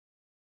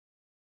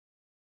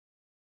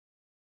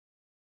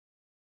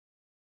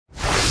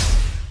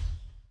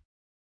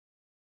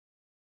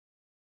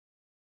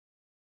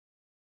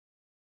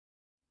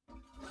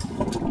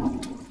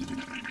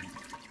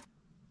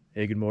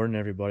Hey, good morning,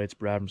 everybody. It's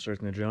Brad from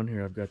Searching the Drone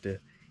here. I've got the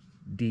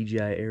DJI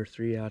Air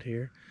 3 out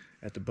here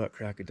at the butt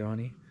crack of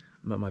Donnie.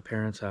 I'm at my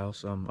parents'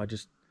 house. I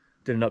just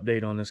did an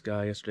update on this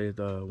guy yesterday,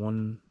 the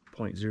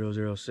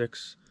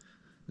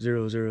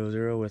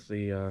 1.006000 with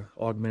the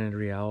augmented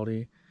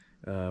reality.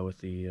 With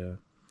the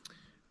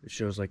it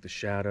shows like the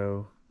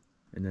shadow,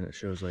 and then it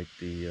shows like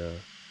the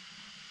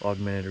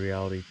augmented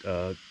reality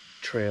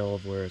trail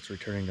of where it's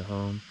returning to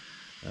home.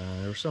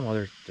 There was some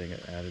other thing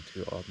it added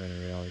to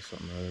augmented reality,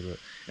 something or other, but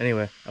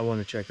anyway, I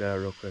wanted to check that out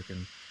real quick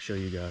and show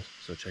you guys,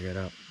 so check it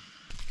out.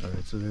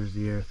 Alright, so there's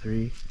the Air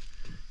 3.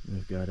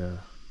 We've got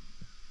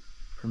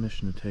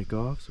permission to take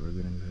off, so we're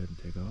going to go ahead and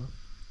take off.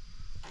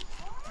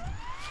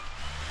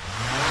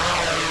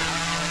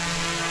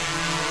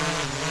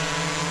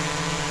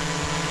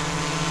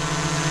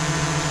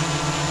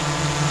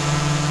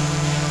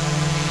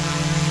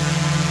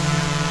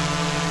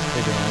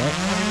 Take it on up.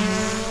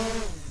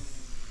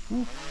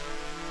 Woo.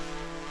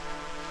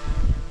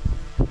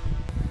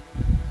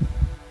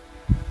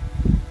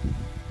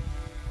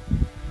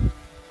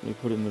 Let me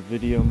put it in the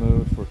video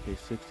mode,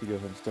 4K60, go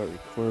ahead and start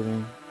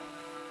recording.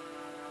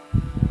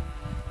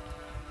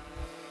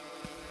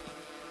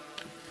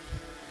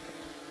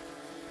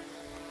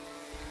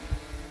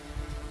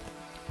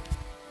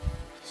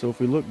 So if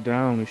we look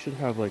down, we should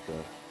have like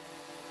a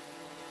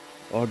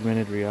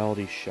augmented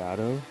reality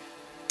shadow.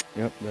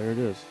 Yep, there it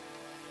is.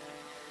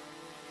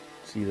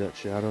 See that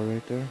shadow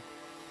right there?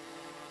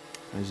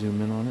 I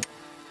zoom in on it.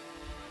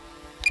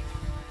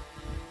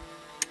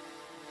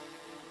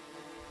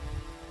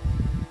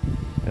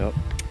 Yep,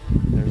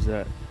 there's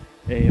that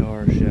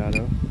AR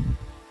shadow.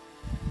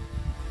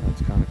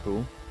 That's kind of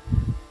cool.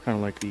 Kind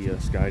of like the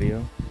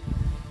Skydio.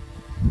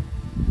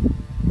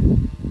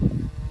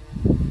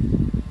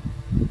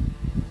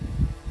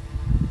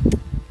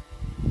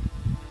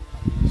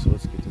 So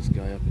let's get this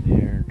guy up in the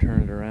air and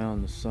turn it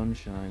around. The sun's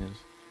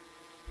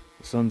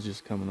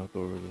just coming up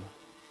over the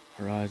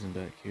horizon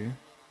back here.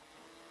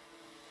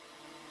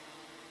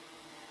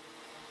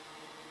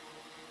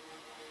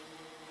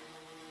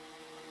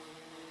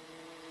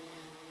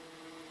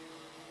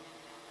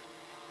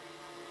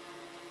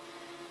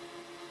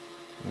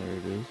 There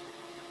it is.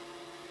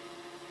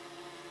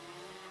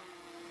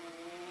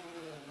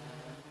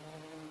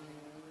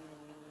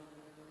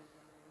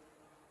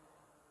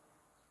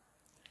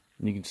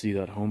 And you can see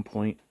that home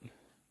point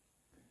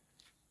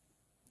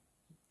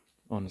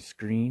on the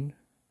screen.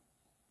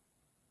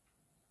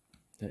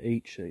 The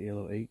H, that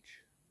yellow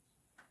H.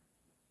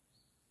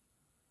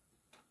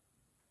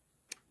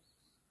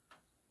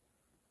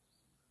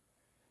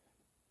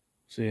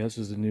 So yeah, this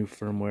is the new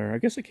firmware. I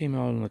guess it came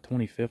out on the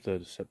 25th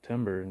of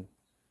September, and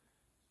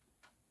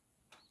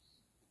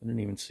I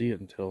didn't even see it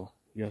until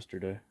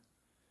yesterday.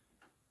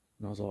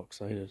 And I was all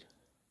excited.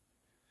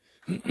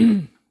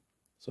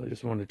 So I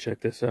just wanted to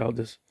check this out.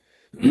 This,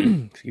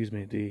 excuse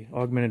me, the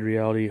augmented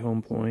reality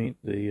home point,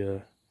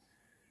 the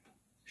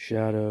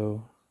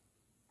shadow.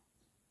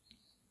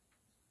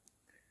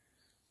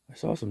 I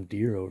saw some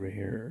deer over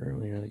here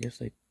earlier. I guess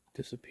they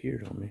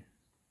disappeared on me.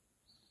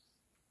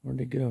 Where'd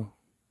they go?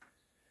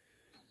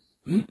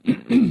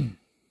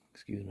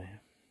 Excuse me.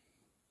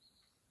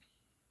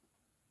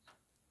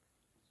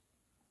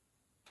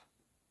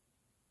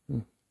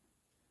 Look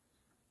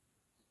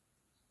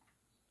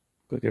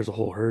like there's a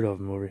whole herd of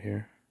them over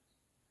here.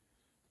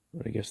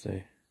 But I guess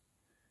they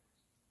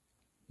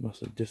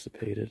must have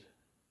dissipated.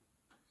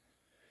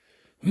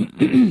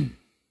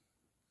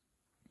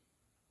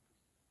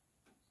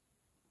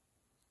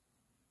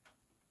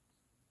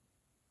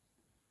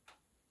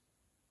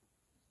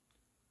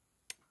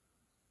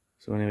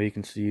 So anyway, you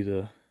can see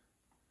the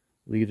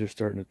leaves are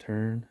starting to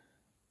turn.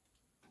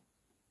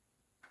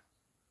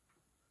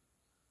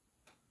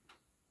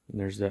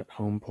 And there's that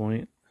home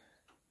point.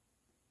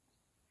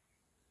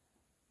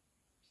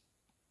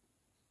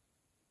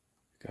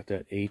 Got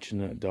that H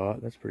and that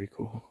dot. That's pretty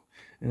cool.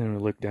 And then when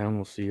we look down,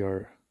 we'll see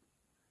our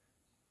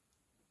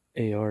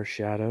AR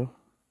shadow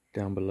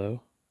down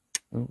below.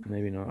 Oh,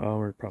 maybe not. Oh,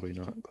 we're probably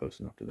not close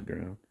enough to the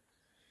ground.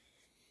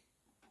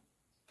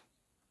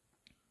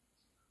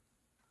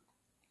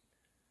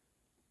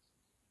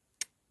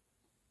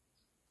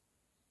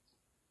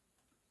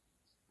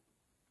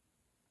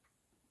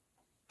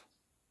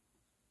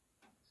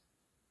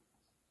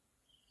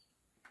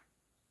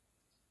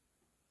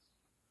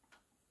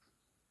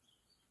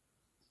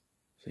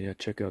 So yeah,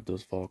 check out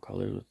those fall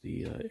colors with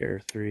the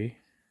Air 3.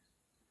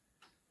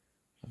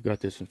 I've got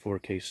this in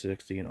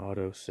 4K60 in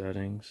auto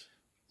settings.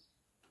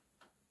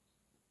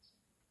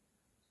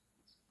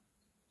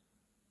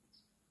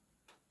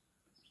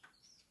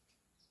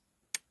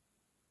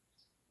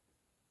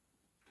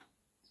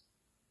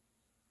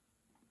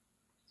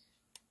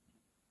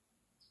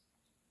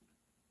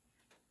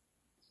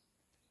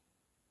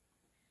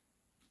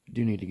 I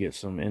do need to get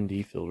some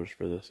ND filters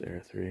for this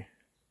Air 3.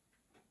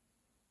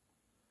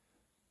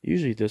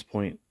 Usually at this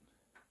point,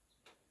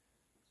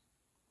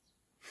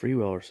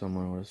 Freewell or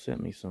someone would have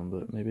sent me some,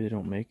 but maybe they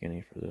don't make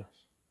any for this.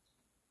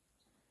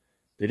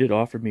 They did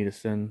offer me to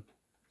send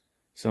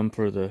some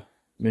for the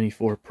Mini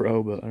 4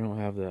 Pro, but I don't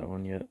have that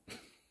one yet.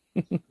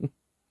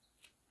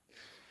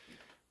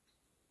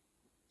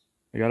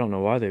 Like, I don't know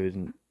why they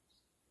didn't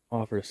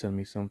offer to send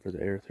me some for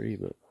the Air 3,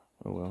 but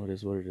oh well, it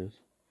is what it is.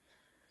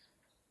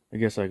 I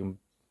guess I can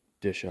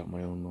dish out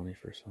my own money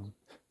for some.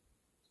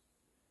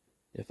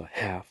 If I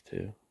have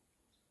to.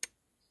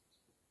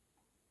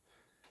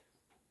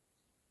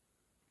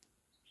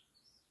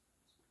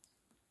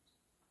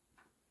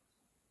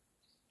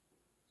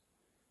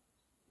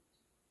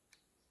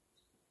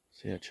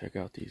 So yeah, check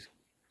out these.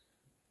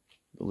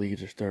 The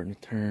leaves are starting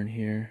to turn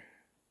here.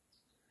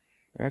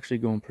 They're actually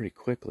going pretty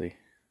quickly.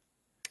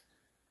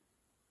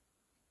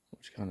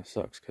 Which kind of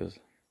sucks because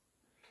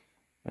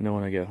I know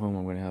when I get home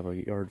I'm going to have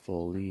a yard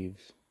full of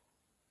leaves.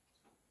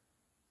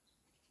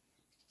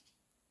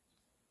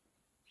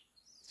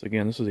 So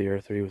again, this was the Air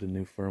 3 with the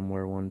new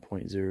firmware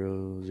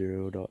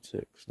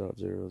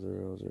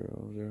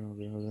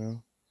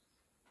 1.00.6.0000000.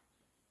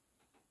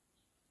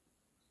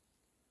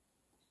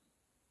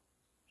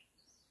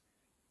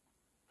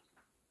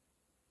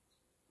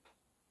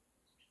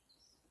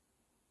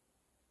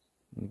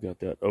 We've got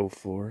that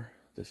 04,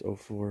 this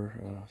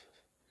 04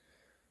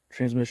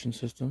 transmission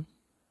system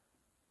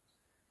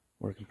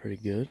working pretty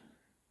good.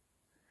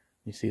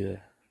 You see the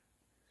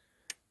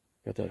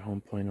got that home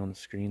point on the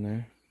screen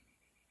there,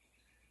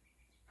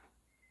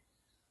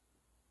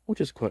 which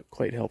is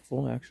quite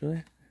helpful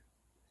actually.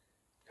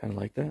 Kind of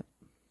like that.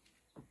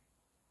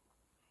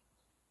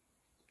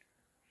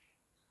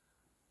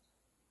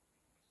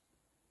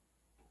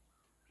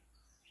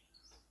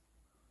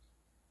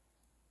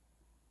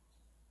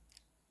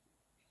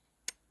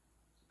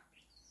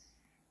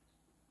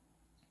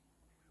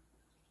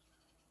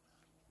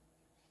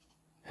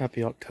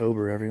 Happy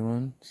October,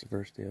 everyone. It's the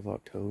first day of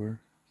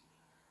October.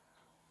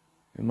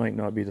 It might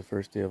not be the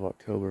first day of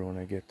October when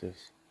I get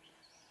this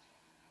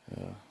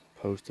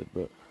posted,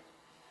 but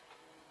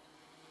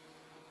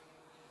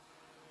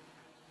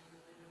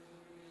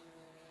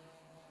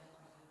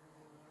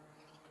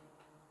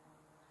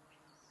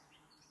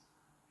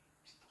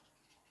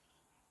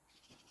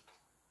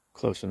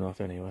close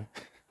enough anyway.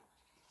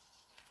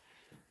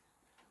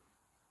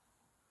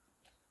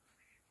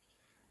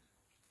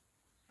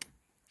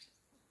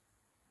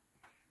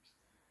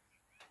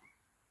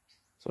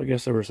 So I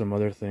guess there were some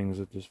other things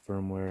that this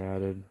firmware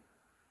added.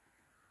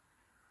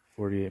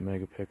 48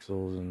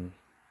 megapixels and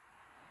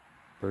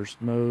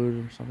burst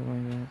mode or something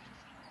like that.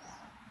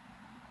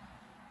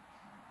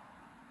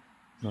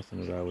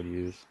 Nothing that I would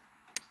use.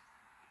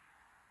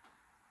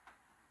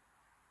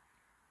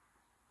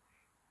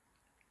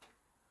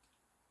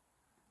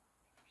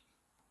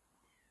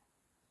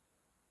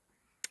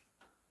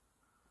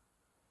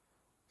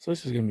 So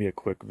this is going to be a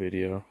quick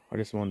video. I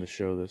just wanted to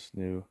show this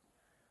new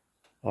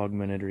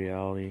augmented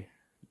reality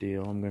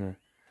deal. I'm going to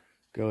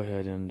go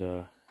ahead and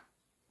do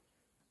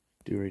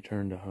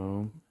return to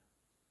home.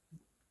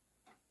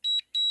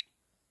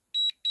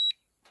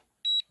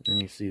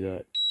 And you see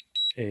that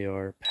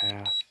AR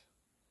path,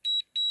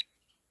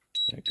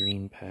 that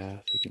green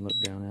path you can look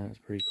down at. It's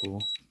pretty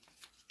cool.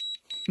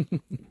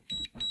 It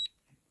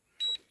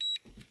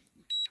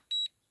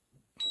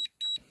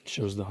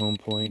shows the home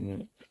point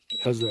and it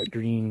has that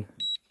green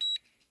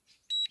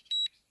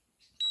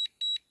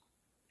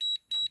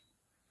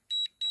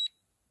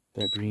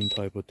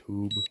type of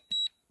tube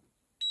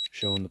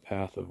showing the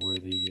path of where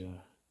the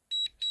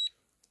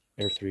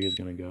Air 3 is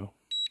going to go.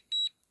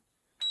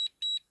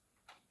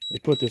 They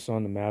put this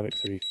on the Mavic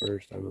 3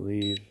 first, I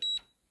believe.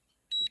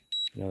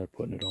 Now they're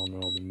putting it on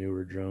all the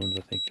newer drones.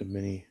 I think the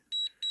Mini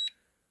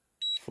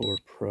 4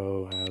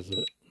 Pro has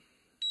it.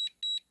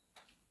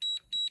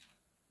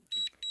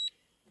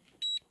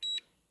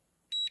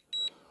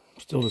 I'm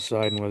still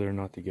deciding whether or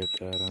not to get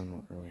that. I'm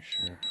not really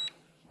sure.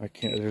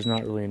 There's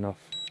not really enough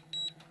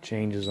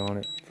changes on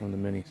it from the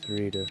Mini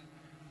 3 to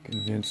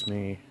convince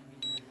me.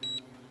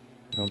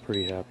 I'm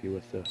pretty happy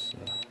with this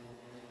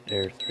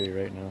Air 3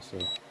 right now, so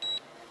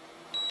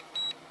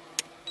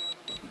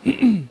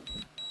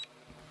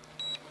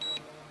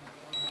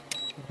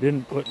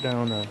didn't put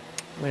down a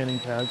landing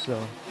tag.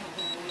 So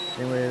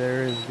anyway,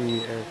 there is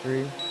the Air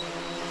 3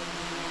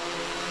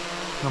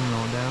 coming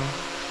on down.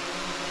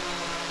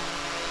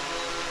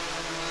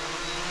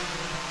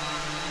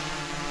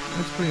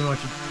 It's pretty much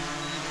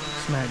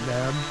smack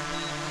dab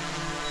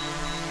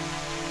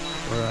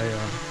where I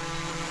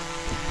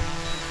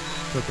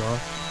took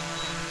off.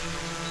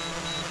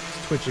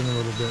 It's twitching a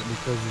little bit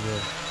because of the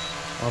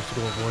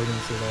obstacle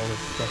avoidance of all this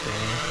stuff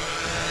around.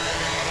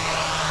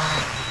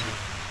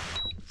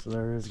 So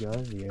there it is,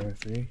 guys, the Air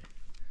 3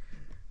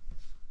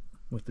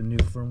 with the new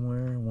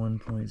firmware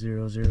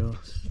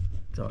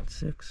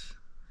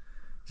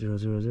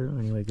 1.00.6.000.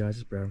 Anyway, guys,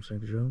 it's Brad from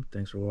Drone.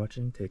 Thanks for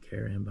watching. Take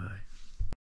care and bye.